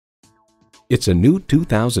It's a new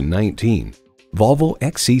 2019 Volvo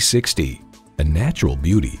XC60. A natural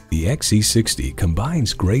beauty, the XC60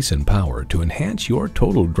 combines grace and power to enhance your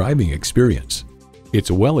total driving experience.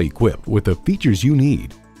 It's well equipped with the features you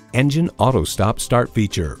need: engine auto stop start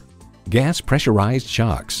feature, gas pressurized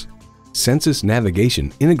shocks, Sensus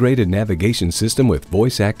navigation integrated navigation system with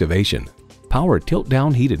voice activation, power tilt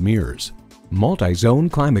down heated mirrors, multi-zone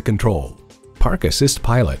climate control, park assist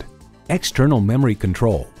pilot, external memory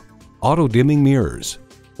control, auto dimming mirrors,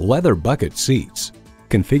 leather bucket seats,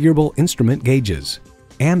 configurable instrument gauges,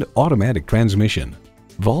 and automatic transmission.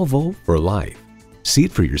 Volvo for life. See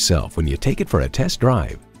it for yourself when you take it for a test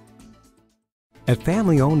drive. At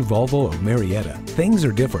family-owned Volvo of Marietta, things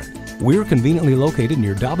are different. We're conveniently located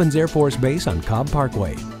near Dobbins Air Force Base on Cobb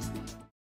Parkway.